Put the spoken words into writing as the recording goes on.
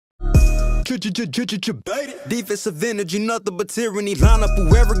Defensive energy, nothing but tyranny. Line up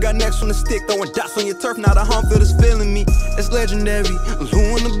whoever got next on the stick, throwing dots on your turf. Now the home field is feeling me. It's legendary.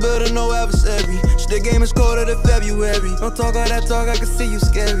 Lou in the building, no adversary. Shit, game is colder than February. Don't talk all that talk, I can see you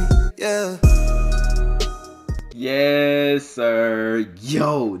scary. Yeah. Yes, sir.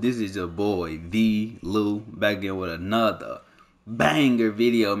 Yo, this is your boy vLegendaryLou back again with another banger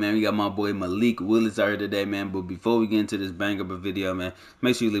video, man. We got my boy Malik Willis out here today, man. But before we get into this banger of a video, man,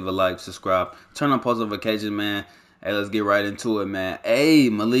 make sure you leave a like, subscribe, turn on post notifications, man. Hey, let's get right into it, man. Hey,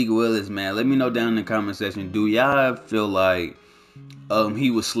 Malik Willis, man, let me know down in the comment section, do y'all feel like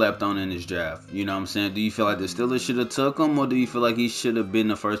he was slept on in this draft? You know what I'm saying? Do you feel like the Steelers should have took him, or do you feel like he should have been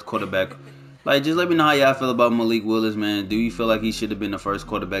the first quarterback? Like, just let me know how y'all feel about Malik Willis, man. Do you feel like he should have been the first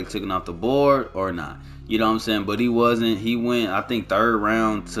quarterback taken off the board or not? You know what I'm saying? But he wasn't. He went, I think, 3rd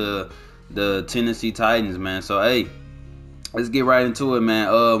round to the Tennessee Titans, man. So, hey, let's get right into it, man.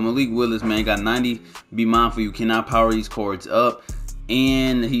 Malik Willis, man, got 90. Be mindful, you cannot power these cords up.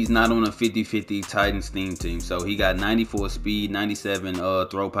 And he's not on a 50-50 Titans theme team. So, he got 94 speed, 97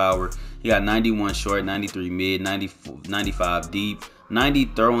 throw power. He got 91 short, 93 mid, 95 deep, 90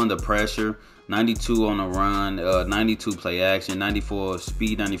 throw under pressure, 92 on the run, 92 play action, 94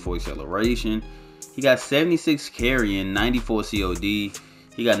 speed, 94 acceleration. He got 76 carrying, 94 COD.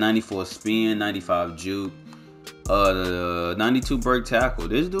 He got 94 spin, 95 juke, 92 break tackle.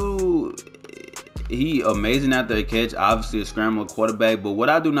 This dude, he amazing after a catch. Obviously a scrambler quarterback. But what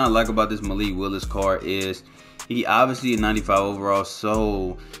I do not like about this Malik Willis card is he obviously a 95 overall,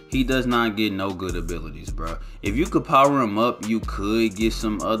 so he does not get no good abilities, bro. If you could power him up, you could get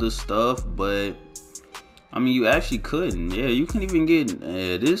some other stuff, but I mean, you actually couldn't. Yeah, you can even get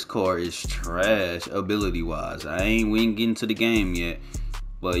this card is trash ability wise. We ain't getting to the game yet,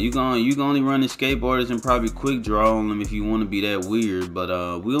 but you can only run the skateboarders and probably quick draw on them if you want to be that weird. But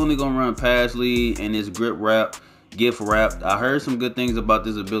we only gonna run pass lead and this grip wrap, gift wrap. I heard some good things about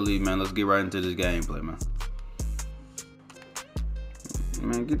this ability, man. Let's get right into this gameplay, man.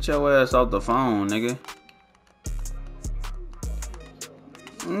 Man, get your ass off the phone, nigga.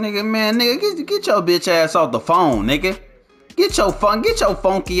 Nigga, get your bitch ass off the phone, nigga. Get your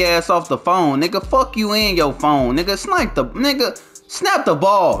funky ass off the phone, nigga. Fuck you and your phone, nigga. Snap the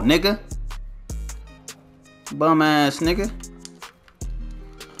ball, nigga. Bum ass nigga.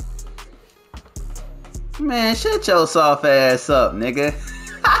 Man, shut your soft ass up, nigga.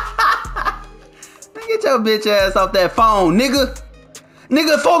 Get your bitch ass off that phone, nigga.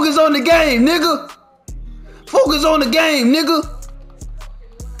 Nigga, focus on the game, nigga. Focus on the game, nigga.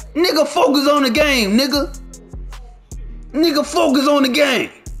 Nigga, focus on the game, nigga. Nigga, focus on the game.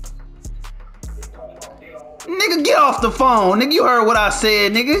 Nigga, get off the phone. Nigga, you heard what I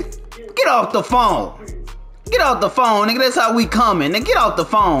said, nigga. Get off the phone. Get off the phone, nigga. That's how we coming. Nigga, get off the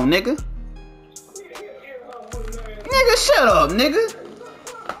phone, nigga. Nigga, shut up, nigga.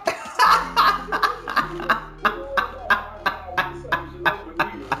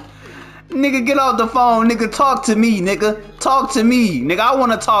 Nigga, get off the phone, nigga. Talk to me, nigga. Talk to me, nigga. I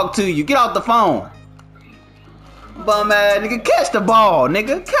want to talk to you. Get off the phone. Bum ass nigga, catch the ball,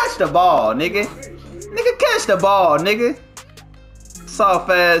 nigga. Catch the ball, nigga. Nigga, catch the ball, nigga. Soft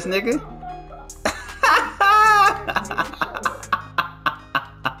ass nigga.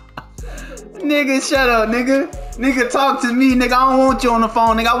 Nigga, shut up, nigga. Nigga, talk to me, nigga. I don't want you on the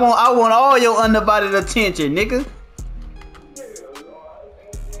phone, nigga. I want all your undivided attention, nigga.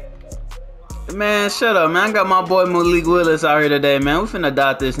 Man, shut up, man. I got my boy Malik Willis out here today, man. We finna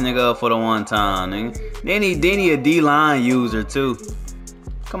dot this nigga up for the one time, nigga. Then he a D-line user, too.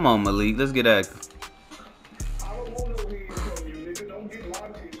 Come on, Malik. Let's get active.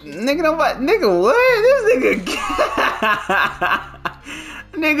 Nigga, what? This nigga...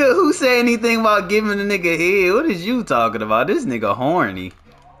 Nigga, who say anything about giving the nigga head? What is you talking about? This nigga horny.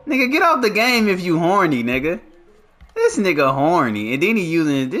 Nigga, get off the game if you horny, nigga. This nigga horny, and then he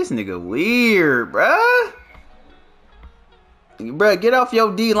using this nigga weird, bruh. Bruh, get off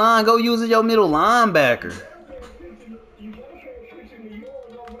your D-line, go use your middle linebacker.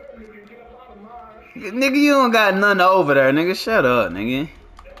 Nigga, you don't got nothing over there, nigga. Shut up, nigga.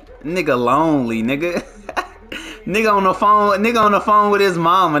 Nigga lonely, nigga. Nigga on the phone with his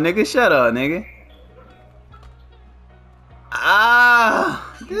mama, nigga. Shut up, nigga.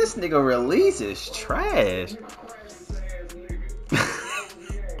 Ah, this nigga release is trash.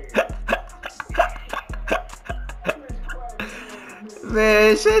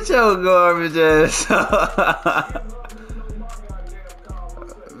 Man, shut your garbage ass up.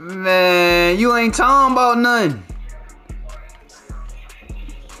 Man, you ain't talking about nothing.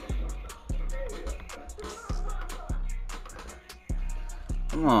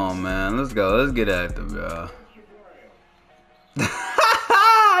 Come on, man. Let's go. Let's get active, bro.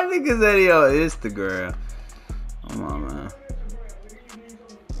 I think it's on Instagram. Come on, man.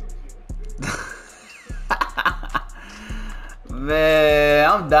 Man,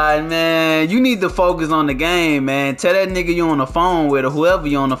 I'm dying, man. You need to focus on the game, man. Tell that nigga you on the phone with, or whoever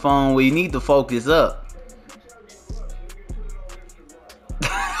you on the phone with, you need to focus up.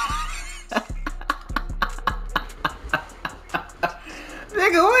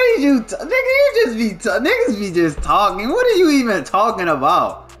 Nigga, what did you nigga, you just be niggas be just talking. What are you even talking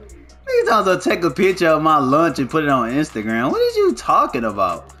about? Niggas talking about take a picture of my lunch and put it on Instagram. What is you talking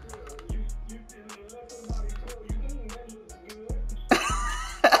about?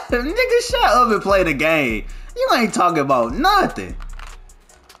 Nigga, shut up and play the game. You ain't talking about nothing.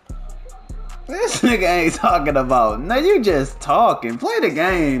 This nigga ain't talking about nothing. You just talking. Play the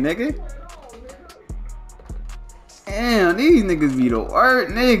game, nigga. Damn, these niggas be the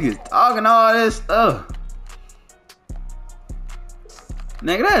worst niggas. Talking all this stuff.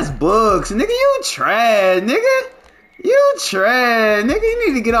 Nigga, that's bugs. Nigga, you trash, nigga. You trash. Nigga, you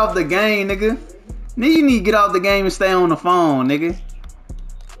need to get off the game, nigga. Nigga, you need to get off the game and stay on the phone, nigga.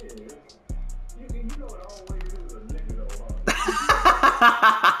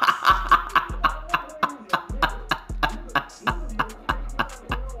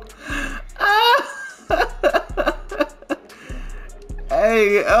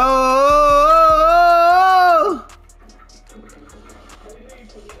 Hey, oh.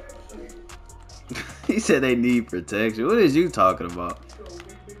 He said they need protection. What is you talking about?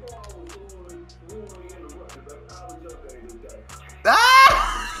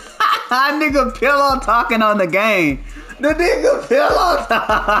 Ah! Nigga pillow talking on the game. The nigga pillow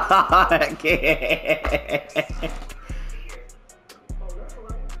talking.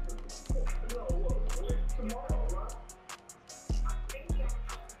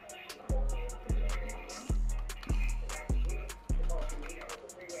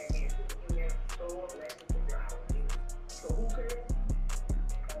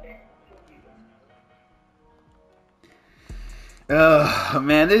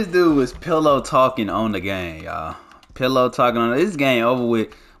 Man, this dude was pillow talking on the game, y'all. Pillow talking on this game over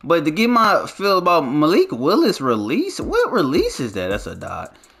with. But to get my feel about Malik Willis release, what release is that? That's a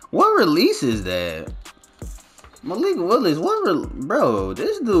dot. What release is that? Malik Willis, bro?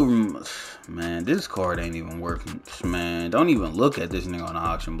 This dude, man, this card ain't even working. Man, don't even look at this nigga on the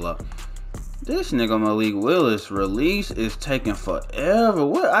auction block. This nigga Malik Willis release is taking forever.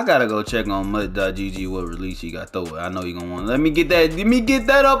 What? I gotta go check on mud.gg what release he got throw it. I know you gonna want. Let me get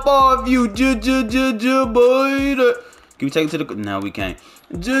that up off you, boy. Can we take it to the? No, we can't.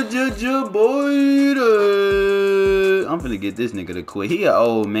 Boy. I'm finna get this nigga to quit. He an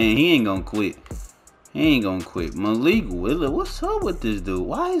old man. He ain't gonna quit. He ain't gonna quit. Malik Willis, what's up with this dude?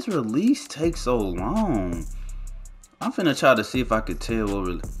 Why his release take so long? I'm finna try to see if I could tell what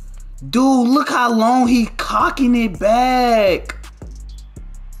release. Dude, look how long he cocking it back.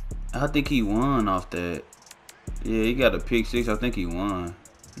 I think he won off that. Yeah, he got a pick six. I think he won.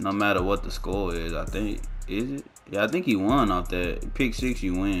 No matter what the score is, I think. Is it? Yeah, I think he won off that. Pick six,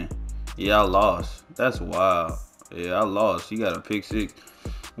 you win. Yeah, I lost. That's wild. Yeah, I lost. He got a pick six.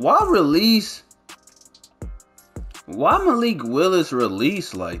 Why Malik Willis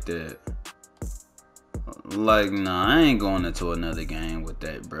release like that? Like, nah, I ain't going into another game with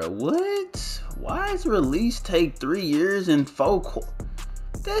that, bro. What? Why does release take 3 years and 4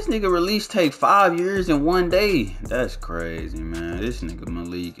 This nigga release take 5 years in 1 day. That's crazy, man. This nigga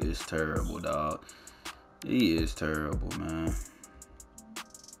Malik is terrible, dog. He is terrible, man.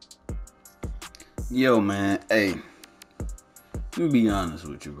 Yo, man, hey. Let me be honest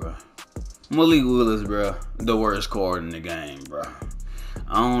with you, bro. Malik Willis, bro, the worst card in the game, bro.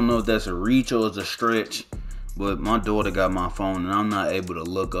 I don't know if that's a reach or it's a stretch, but my daughter got my phone and I'm not able to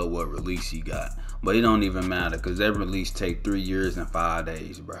look up what release he got. But it don't even matter because that release take 3 years and 5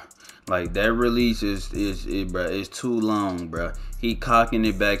 days, bro. Like, that release is too long, bro. He cocking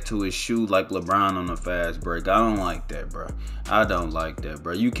it back to his shoe like LeBron on a fast break. I don't like that, bro. I don't like that,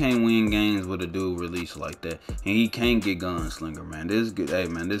 bro. You can't win games with a dude release like that. And he can't get gunslinger, man. Hey,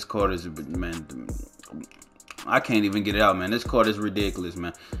 man, this card is, man, I can't even get it out, man. This card is ridiculous,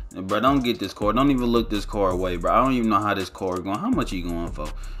 man. Bro, don't get this card. Don't even look this card away, bro. I don't even know how this card going. How much he going for?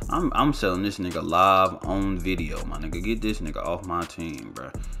 I'm selling this nigga live on video, my nigga. Get this nigga off my team,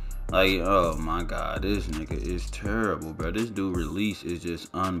 bro. Like, oh my god, this nigga is terrible, bro. This dude release is just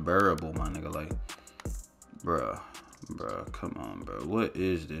unbearable, my nigga. Like, bro, come on, bro. What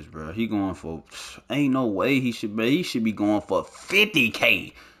is this, bro? He going for, ain't no way he should be going for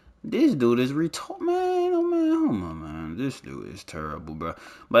 50K. This dude is retarded, man. Oh man, hold on, man. man. This dude is terrible, bro.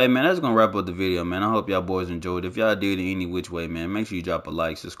 But hey, man, that's gonna wrap up the video, man. I hope y'all boys enjoyed. If y'all did it any which way, man, make sure you drop a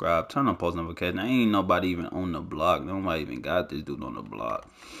like, subscribe, turn on post notifications. Ain't nobody even on the block. Nobody even got this dude on the block.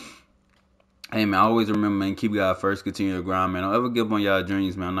 Hey, man, always remember, man, keep God first, continue to grind, man. Don't ever give up on y'all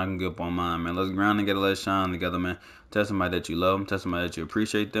dreams, man. I'm not going to give up on mine, man. Let's grind together, let's shine together, man. Tell somebody that you love them, tell somebody that you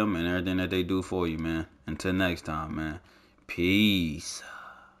appreciate them and everything that they do for you, man. Until next time, man. Peace.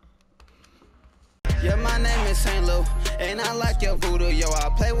 Yeah, my name is St. Lou, and I like your voodoo, yo. I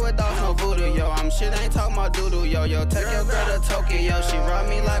play with dogs, no voodoo, yo. I'm shit, ain't talking about doodoo, yo. Yo, take your girl to Tokyo, she ride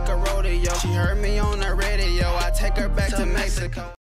me like a rodeo. She heard me on the radio, I take her back to Mexico.